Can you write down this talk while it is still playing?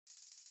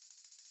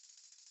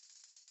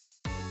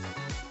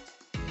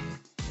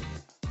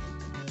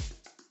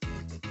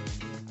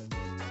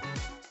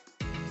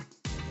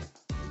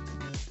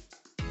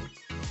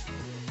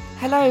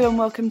Hello and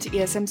welcome to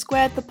ESM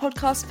Squared, the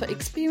podcast for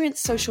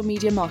experienced social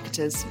media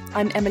marketers.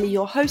 I'm Emily,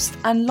 your host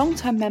and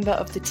long-term member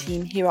of the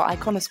team here at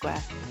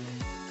Iconosquare.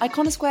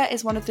 Iconosquare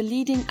is one of the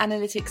leading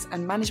analytics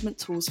and management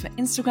tools for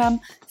Instagram,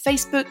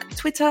 Facebook,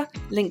 Twitter,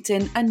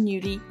 LinkedIn and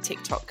newly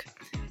TikTok.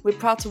 We're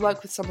proud to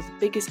work with some of the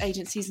biggest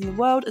agencies in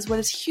the world, as well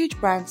as huge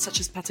brands such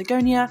as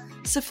Patagonia,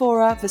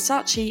 Sephora,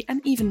 Versace and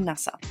even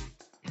NASA.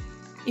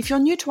 If you're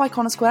new to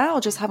Iconosquare or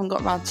just haven't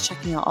got around to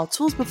checking out our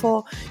tools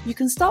before, you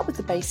can start with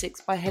the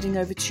basics by heading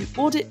over to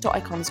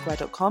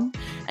audit.iconosquare.com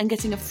and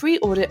getting a free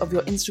audit of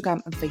your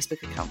Instagram and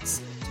Facebook accounts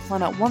to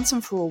find out once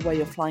and for all where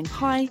you're flying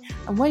high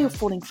and where you're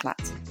falling flat.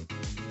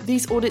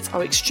 These audits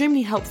are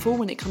extremely helpful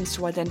when it comes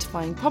to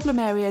identifying problem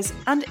areas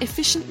and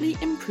efficiently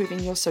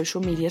improving your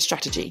social media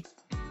strategy.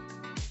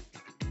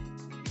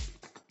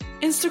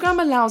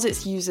 Instagram allows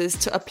its users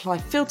to apply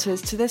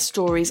filters to their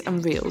stories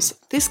and reels.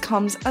 This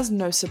comes as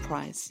no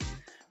surprise.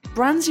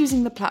 Brands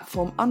using the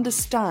platform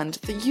understand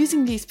that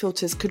using these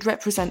filters could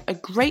represent a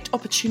great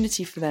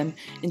opportunity for them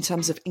in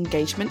terms of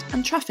engagement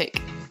and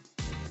traffic.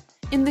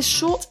 In this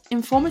short,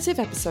 informative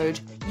episode,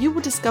 you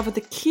will discover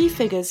the key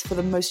figures for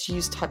the most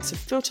used types of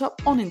filter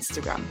on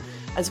Instagram,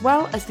 as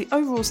well as the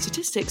overall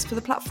statistics for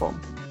the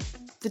platform.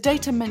 The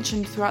data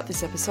mentioned throughout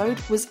this episode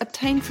was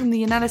obtained from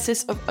the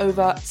analysis of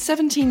over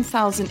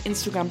 17,000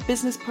 Instagram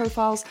business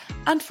profiles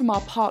and from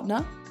our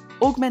partner,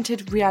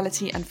 augmented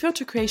reality and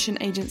filter creation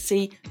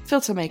agency,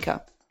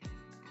 FilterMaker.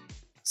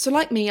 So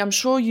like me, I'm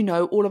sure you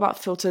know all about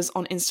filters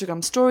on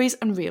Instagram stories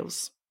and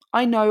reels.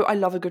 I know I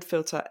love a good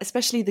filter,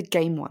 especially the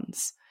game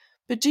ones.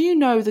 But do you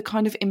know the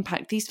kind of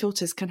impact these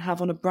filters can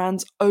have on a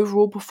brand's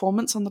overall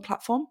performance on the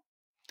platform?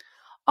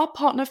 Our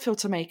partner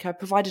FilterMaker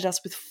provided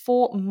us with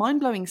 4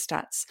 mind-blowing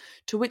stats,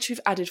 to which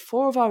we've added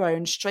 4 of our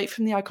own straight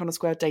from the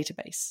Iconosquare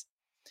database.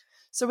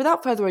 So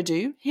without further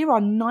ado, here are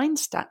 9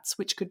 stats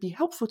which could be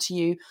helpful to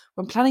you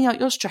when planning out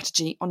your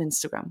strategy on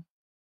Instagram.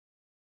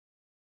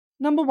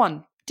 Number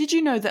 1. Did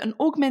you know that an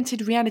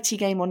augmented reality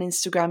game on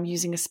Instagram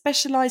using a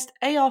specialised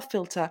AR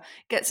filter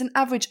gets an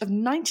average of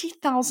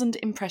 90,000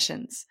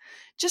 impressions?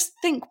 Just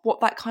think what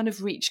that kind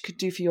of reach could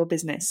do for your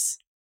business.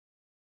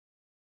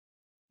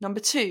 Number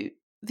 2.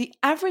 The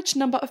average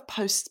number of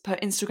posts per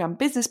Instagram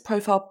business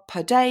profile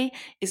per day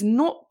is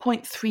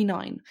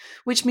 0.39,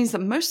 which means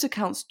that most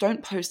accounts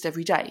don't post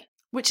every day,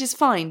 which is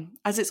fine,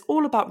 as it's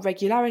all about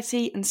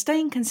regularity and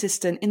staying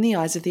consistent in the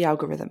eyes of the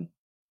algorithm.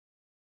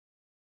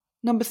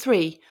 Number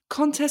 3,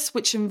 contests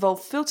which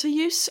involve filter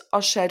use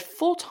are shared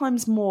 4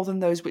 times more than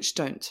those which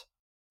don't.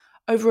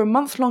 Over a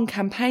month-long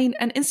campaign,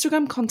 an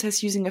Instagram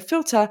contest using a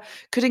filter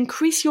could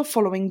increase your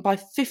following by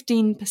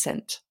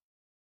 15%.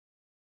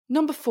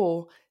 Number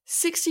 4,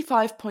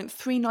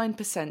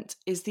 65.39%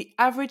 is the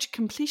average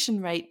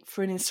completion rate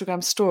for an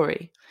Instagram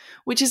story,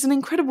 which is an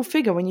incredible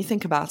figure when you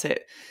think about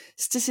it.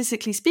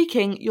 Statistically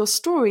speaking, your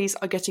stories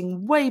are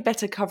getting way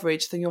better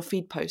coverage than your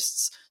feed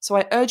posts, so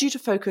I urge you to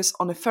focus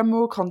on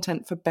ephemeral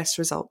content for best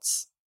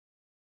results.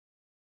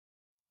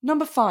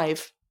 Number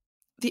 5.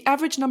 The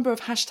average number of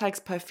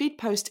hashtags per feed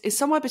post is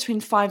somewhere between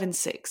 5 and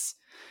 6.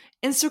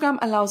 Instagram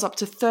allows up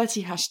to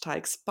 30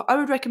 hashtags, but I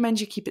would recommend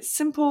you keep it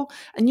simple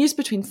and use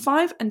between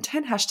 5 and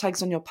 10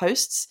 hashtags on your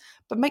posts,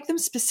 but make them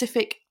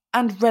specific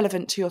and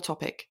relevant to your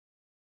topic.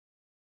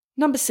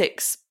 Number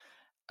 6.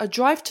 A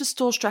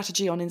drive-to-store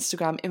strategy on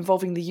Instagram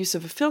involving the use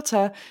of a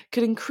filter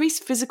could increase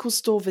physical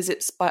store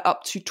visits by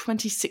up to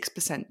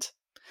 26%.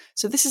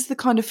 So this is the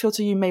kind of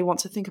filter you may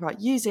want to think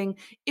about using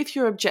if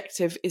your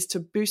objective is to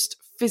boost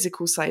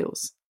physical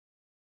sales.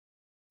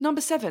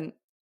 Number 7.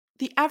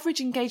 The average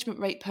engagement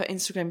rate per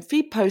Instagram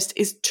feed post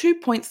is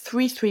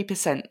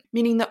 2.33%,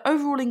 meaning that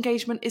overall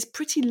engagement is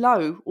pretty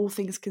low, all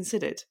things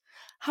considered.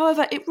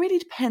 However, it really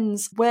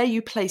depends where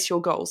you place your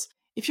goals.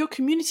 If your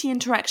community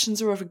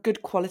interactions are of a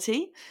good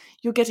quality,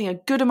 you're getting a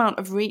good amount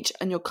of reach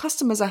and your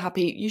customers are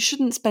happy, you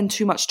shouldn't spend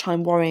too much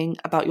time worrying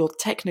about your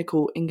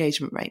technical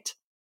engagement rate.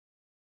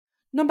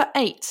 Number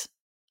 8.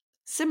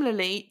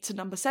 Similarly to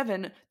number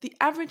 7, the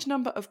average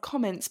number of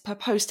comments per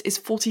post is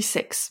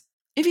 46.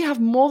 If you have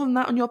more than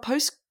that on your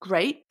post,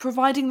 great,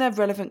 providing they're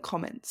relevant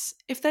comments.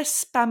 If they're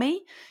spammy,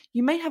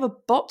 you may have a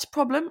bot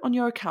problem on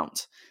your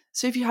account.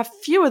 So if you have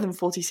fewer than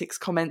 46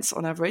 comments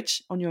on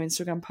average on your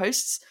Instagram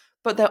posts,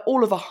 but they're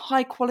all of a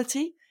high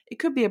quality, it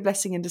could be a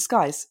blessing in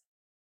disguise.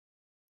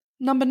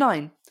 Number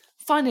 9.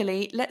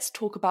 Finally, let's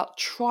talk about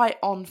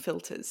try-on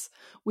filters.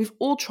 We've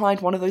all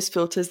tried one of those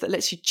filters that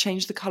lets you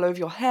change the colour of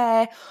your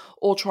hair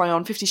or try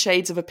on 50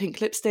 shades of a pink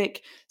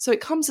lipstick, so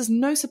it comes as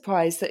no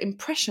surprise that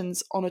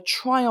impressions on a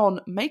try-on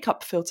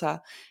makeup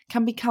filter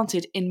can be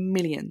counted in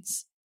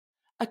millions.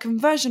 A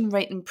conversion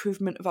rate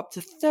improvement of up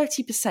to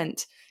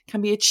 30%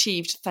 can be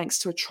achieved thanks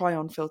to a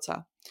try-on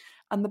filter.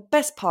 And the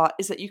best part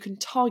is that you can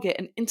target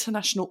an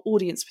international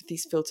audience with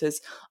these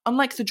filters,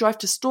 unlike the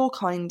drive-to-store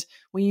kind,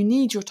 where you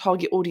need your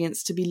target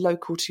audience to be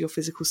local to your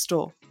physical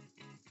store.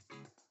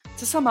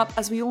 To sum up,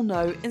 as we all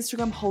know,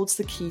 Instagram holds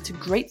the key to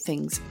great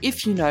things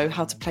if you know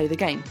how to play the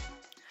game.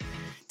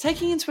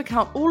 Taking into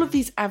account all of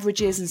these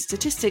averages and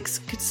statistics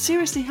could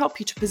seriously help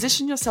you to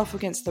position yourself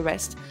against the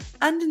rest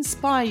and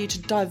inspire you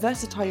to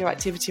diversify your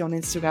activity on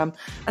Instagram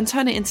and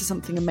turn it into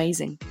something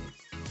amazing.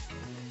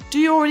 Do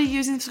you already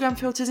use Instagram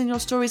filters in your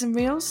stories and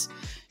reels?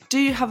 Do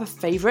you have a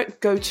favourite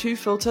go-to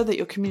filter that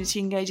your community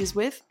engages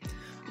with?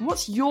 And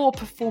what's your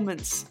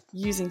performance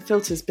using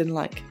filters been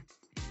like?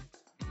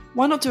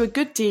 Why not do a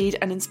good deed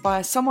and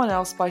inspire someone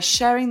else by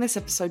sharing this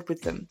episode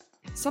with them?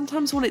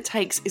 Sometimes all it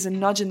takes is a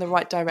nudge in the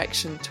right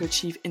direction to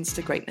achieve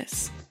Insta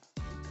greatness.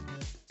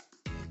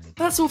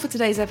 That's all for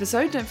today's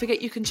episode. Don't forget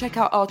you can check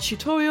out our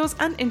tutorials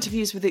and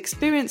interviews with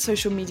experienced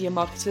social media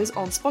marketers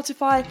on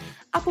Spotify,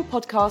 Apple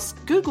Podcasts,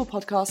 Google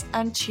Podcasts,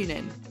 and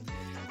TuneIn.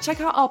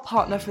 Check out our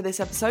partner for this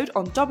episode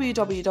on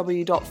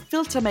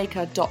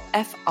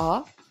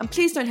www.filtermaker.fr. And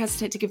please don't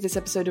hesitate to give this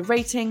episode a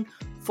rating.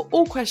 For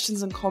all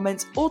questions and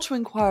comments or to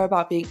inquire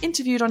about being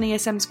interviewed on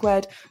ESM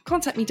Squared,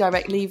 contact me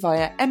directly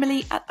via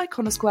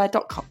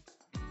emily@iconosquared.com.